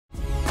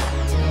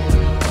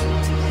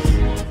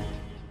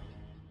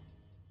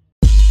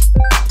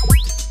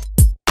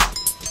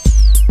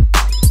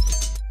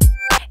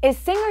Is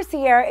singer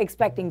Ciara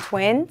expecting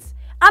twins?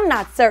 I'm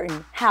not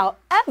certain.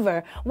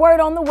 However,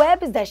 word on the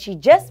web is that she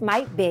just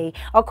might be.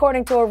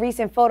 According to a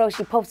recent photo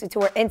she posted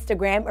to her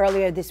Instagram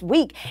earlier this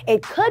week,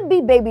 it could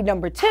be baby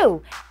number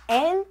 2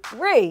 and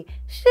 3.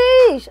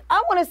 Sheesh,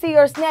 I want to see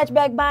her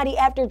snatchback body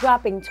after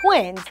dropping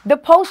twins. The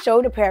post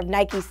showed a pair of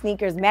Nike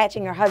sneakers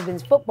matching her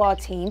husband's football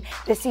team,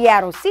 the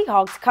Seattle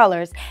Seahawks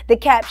colors. The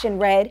caption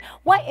read,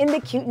 "What in the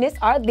cuteness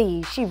are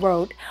these?" She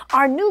wrote,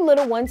 "Our new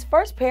little one's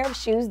first pair of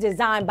shoes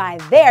designed by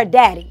their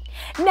daddy."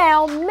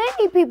 Now,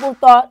 many people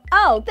thought,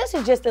 oh, this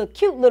is just a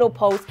cute little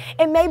post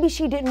and maybe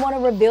she didn't want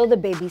to reveal the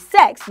baby's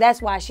sex.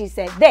 That's why she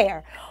said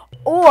there.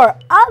 Or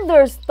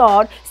others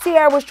thought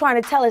Ciara was trying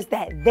to tell us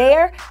that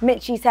there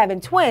meant she's having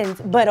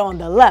twins, but on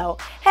the low.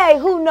 Hey,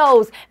 who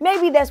knows?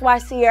 Maybe that's why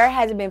Ciara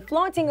hasn't been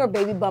flaunting her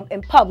baby bump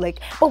in public.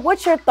 But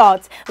what's your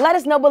thoughts? Let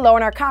us know below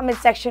in our comment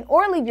section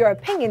or leave your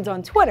opinions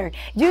on Twitter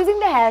using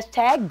the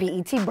hashtag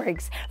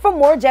BETBreaks. For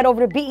more, jet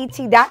over to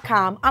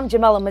BET.com. I'm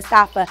Jamila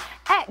Mustafa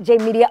at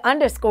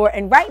JMedia_,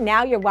 and right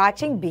now you're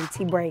watching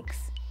BET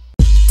Breaks.